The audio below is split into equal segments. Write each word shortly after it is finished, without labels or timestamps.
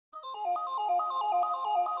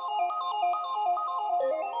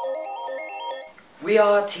We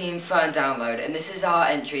are Team Ferndown, and this is our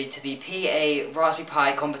entry to the PA Raspberry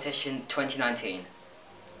Pi Competition 2019.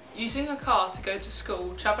 Using a car to go to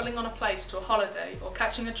school, travelling on a place to a holiday, or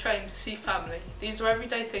catching a train to see family, these are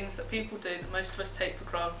everyday things that people do that most of us take for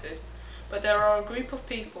granted. But there are a group of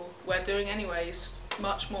people where doing anyway is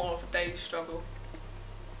much more of a daily struggle.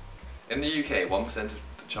 In the UK, 1% of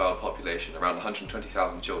the child population, around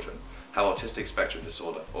 120,000 children, have autistic spectrum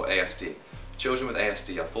disorder, or ASD. Children with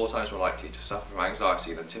ASD are 4 times more likely to suffer from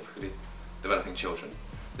anxiety than typically developing children.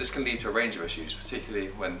 This can lead to a range of issues, particularly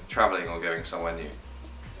when travelling or going somewhere new.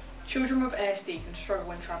 Children with ASD can struggle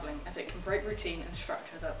when travelling as it can break routine and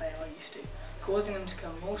structure that they are used to, causing them to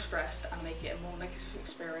become more stressed and make it a more negative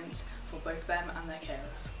experience for both them and their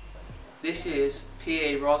carers. This year's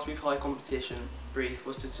PA Raspberry Pi competition brief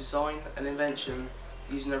was to design an invention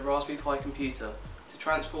using a Raspberry Pi computer to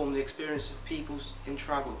transform the experience of people in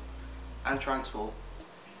travel and transport.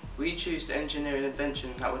 We choose to engineer an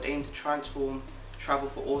invention that would aim to transform travel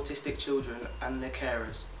for autistic children and their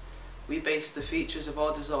carers. We based the features of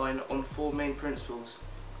our design on 4 main principles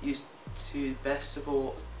used to best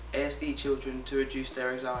support ASD children to reduce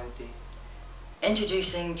their anxiety.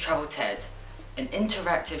 Introducing Travel TED, an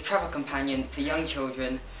interactive travel companion for young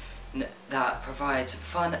children that provides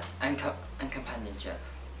fun and companionship.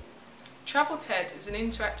 Travel Ted is an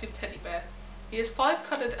interactive teddy bear. He has 5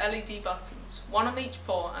 coloured LED buttons, 1 on each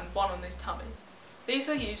paw and 1 on his tummy. These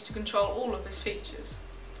are used to control all of his features.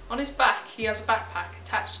 On his back he has a backpack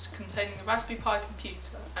attached containing the Raspberry Pi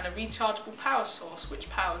computer and a rechargeable power source which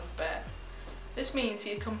powers the bear. This means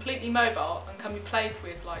he is completely mobile and can be played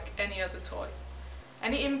with like any other toy.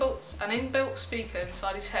 An inbuilt speaker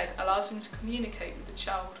inside his head allows him to communicate with the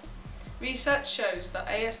child. Research shows that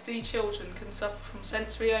ASD children can suffer from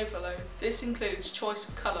sensory overload. This includes choice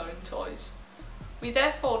of colour in toys. We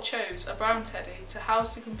therefore chose a brown teddy to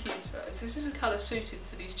house the computer as this is a colour suited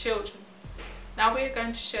to these children. Now we are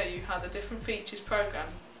going to show you how the different features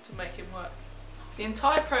programmed to make him work. The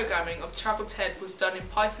entire programming of Travel TED was done in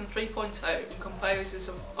Python 3.0 and composes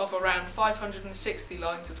of around 560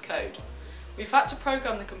 lines of code. We've had to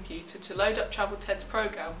program the computer to load up Travel TED's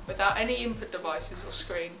program without any input devices or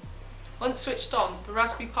screen. Once switched on, the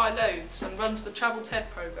Raspberry Pi loads and runs the Travel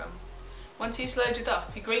TED program. Once he's loaded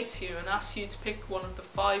up, he greets you and asks you to pick one of the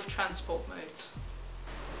 5 transport modes.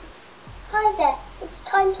 Hi there, it's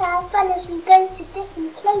time to have fun as we go to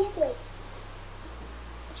different places.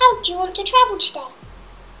 How do you want to travel today?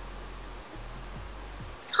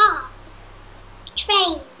 Car,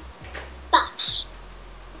 train, bus,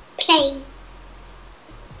 plane,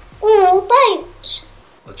 or boat?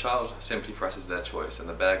 The child simply presses their choice and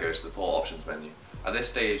the bear goes to the port options menu. At this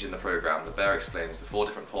stage in the program, the bear explains the 4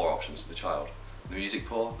 different port options to the child: the music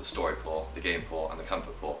port, the story port, the game port and the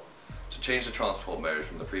comfort port. To change the transport mode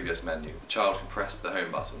from the previous menu, the child can press the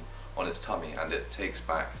home button on its tummy and it takes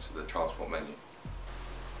back to the transport menu.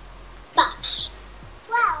 Bus.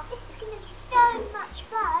 Wow, this is going to be so much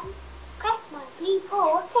fun. Press my blue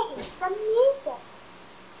paw to hear some music.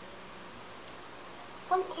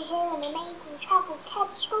 Want to hear an amazing Travel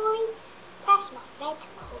TED story? Press my red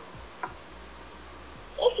paw.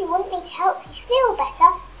 If you want me to help you feel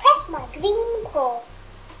better, press my green paw.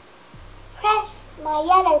 Press my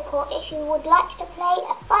yellow paw if you would like to play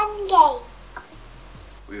a fun game.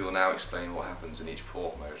 We will now explain what happens in each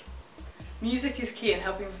port mode. Music is key in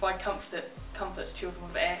helping provide comfort to children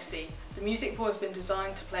with ASD. The music paw has been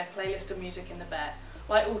designed to play a playlist of music in the bear.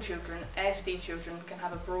 Like all children, ASD children can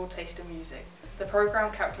have a broad taste in music. The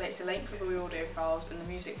program calculates the length of the audio files in the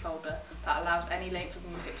music folder that allows any length of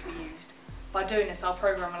music to be used. By doing this, our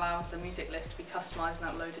program allows the music list to be customised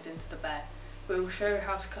and uploaded into the bear. We will show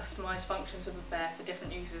how to customise functions of the bear for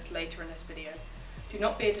different users later in this video. Do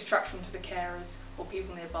not be a distraction to the carers or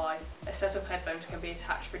people nearby. A set of headphones can be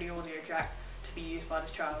attached through the audio jack to be used by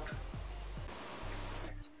the child.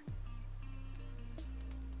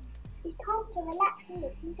 It's time to relax and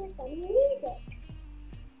listen to some music.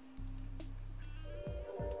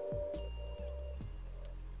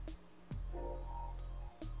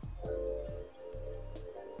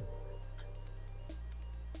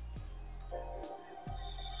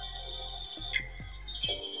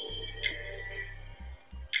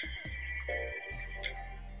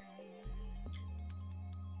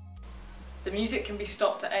 The music can be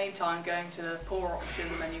stopped at any time going to the pause option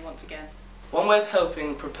menu once again. One way of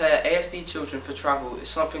helping prepare ASD children for travel is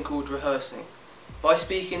something called rehearsing. By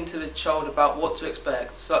speaking to the child about what to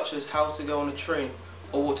expect, such as how to go on a train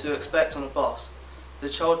or what to expect on a bus, the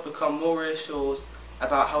child becomes more reassured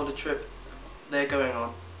about how the trip they're going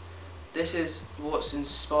on. This is what's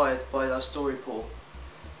inspired by our story pool.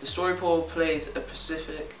 The story pool plays a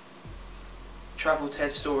specific Travel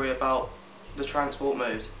TED story about the transport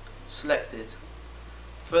mode. Selected.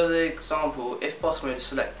 For the example, if bus mode is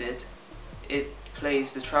selected, it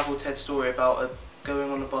plays the Travel TED story about going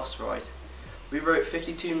on a bus ride. We wrote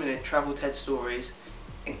 52-minute Travel TED stories.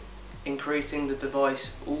 In creating the device,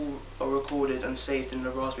 all are recorded and saved in the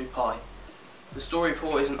Raspberry Pi. The story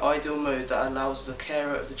port is an ideal mode that allows the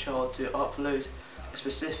carer of the child to upload a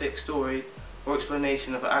specific story or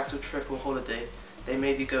explanation of an actual trip or holiday they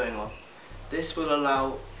may be going on. This will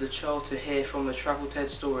allow the child to hear from the Travel TED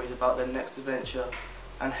stories about their next adventure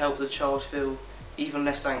and help the child feel even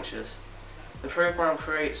less anxious. The program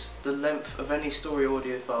creates the length of any story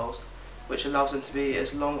audio files, which allows them to be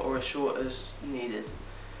as long or as short as needed.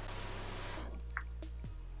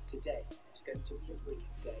 Today was going to be a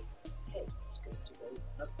brilliant day. Ted was going to go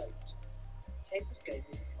on a boat. Ted was going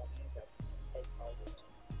with his mummy and daddy to Ted Island.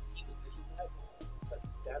 He was a little nervous, but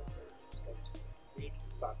his dad said it was going to be really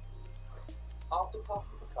fun. After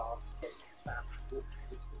parking the car, Ted and his family walked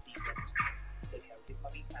towards the seafront. Ted held his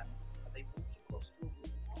mummy's hand and they walked across to a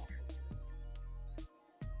wooden path.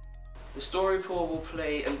 The story port will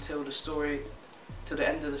play until the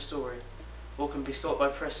end of the story, or can be stopped by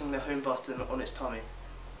pressing the home button on its tummy.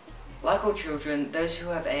 Like all children, those who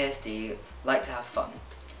have ASD like to have fun,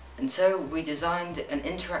 and so we designed an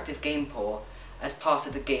interactive game port as part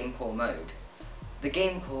of the game port mode. The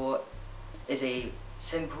game port is a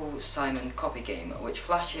simple Simon copy game which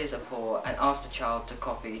flashes a port and asks the child to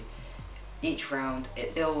copy. Each round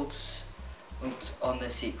it builds on the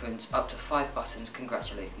sequence up to 5 buttons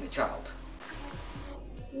congratulating the child.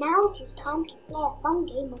 Now it is time to play a fun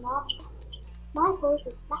game on our child. My voice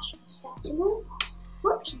will flash a certain order.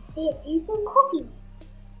 Watch and see if you can copy me.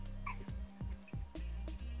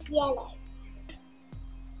 Yellow.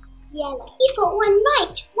 Yellow. You've got one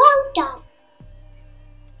right. Well done.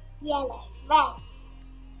 Yellow. Red.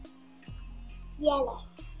 Yellow.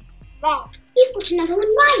 Red. You've got another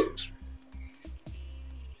one right.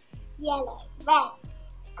 Yellow. Red.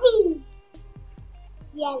 Green.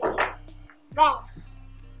 Yellow. Red.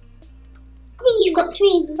 Green. You've got 3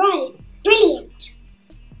 in a row. Brilliant.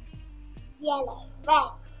 Yellow. Red,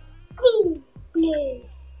 green, blue,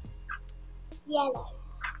 yellow,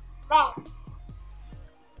 red,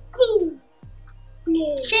 green,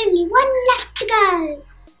 blue. There's only one left to go.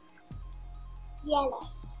 Yellow,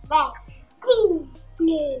 red, green,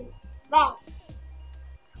 blue, red,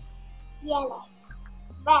 yellow,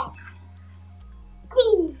 red,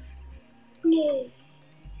 green, blue,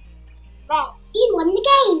 red. You won the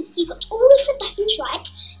game. You got all of the buttons right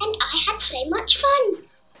and I had so much fun.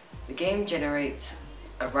 The game generates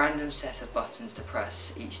a random set of buttons to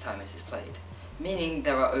press each time it is played, meaning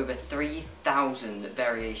there are over 3,000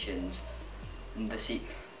 variations in the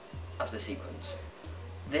sequence.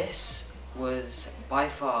 This was by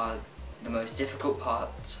far the most difficult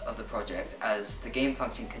part of the project, as the game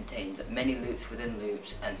function contains many loops within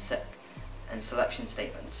loops and selection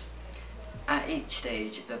statements. At each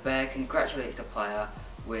stage, the bear congratulates the player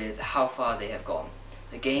with how far they have gone.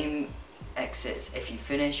 The game exits if you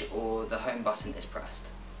finish or the home button is pressed.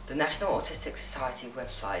 The National Autistic Society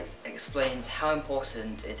website explains how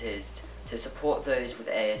important it is to support those with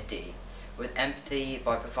ASD with empathy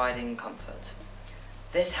by providing comfort.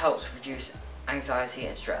 This helps reduce anxiety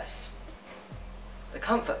and stress. The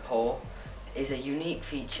comfort port is a unique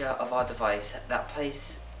feature of our device that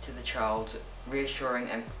plays to the child reassuring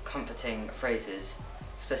and comforting phrases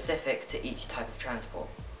specific to each type of transport.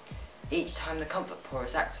 Each time the comfort port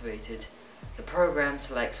is activated, the program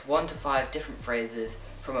selects 1 to 5 different phrases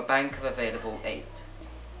from a bank of available 8.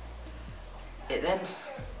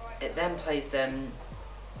 It then plays them.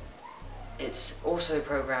 It's also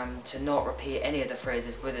programmed to not repeat any of the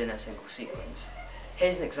phrases within a single sequence.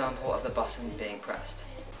 Here's an example of the button being pressed.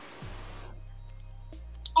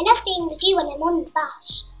 I love being with you when I'm on the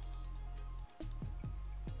bus.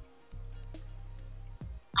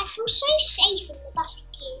 I feel so safe in the bus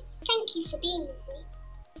with you. Thank you for being with me.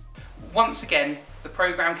 Once again, the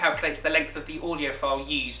program calculates the length of the audio file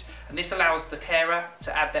used, and this allows the carer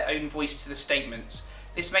to add their own voice to the statements.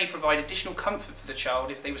 This may provide additional comfort for the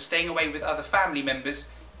child if they were staying away with other family members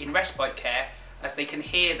in respite care, as they can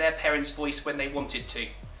hear their parents' voice when they wanted to.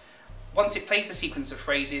 Once it plays the sequence of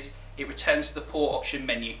phrases, it returns to the port option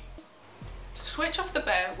menu. To switch off the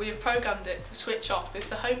bear, we have programmed it to switch off if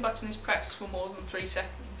the home button is pressed for more than 3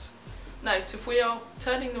 seconds. Note, if we are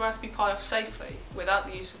turning the Raspberry Pi off safely without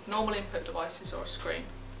the use of normal input devices or a screen.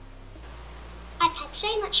 I've had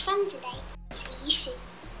so much fun today. See you soon.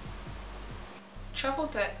 Travel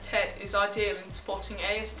TED is ideal in supporting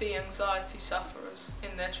ASD anxiety sufferers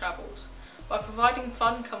in their travels by providing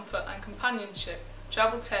fun, comfort and companionship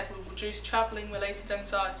Travel TED will reduce travelling related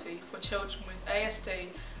anxiety for children with ASD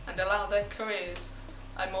and allow their careers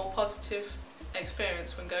a more positive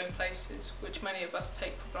experience when going places which many of us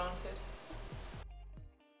take for granted.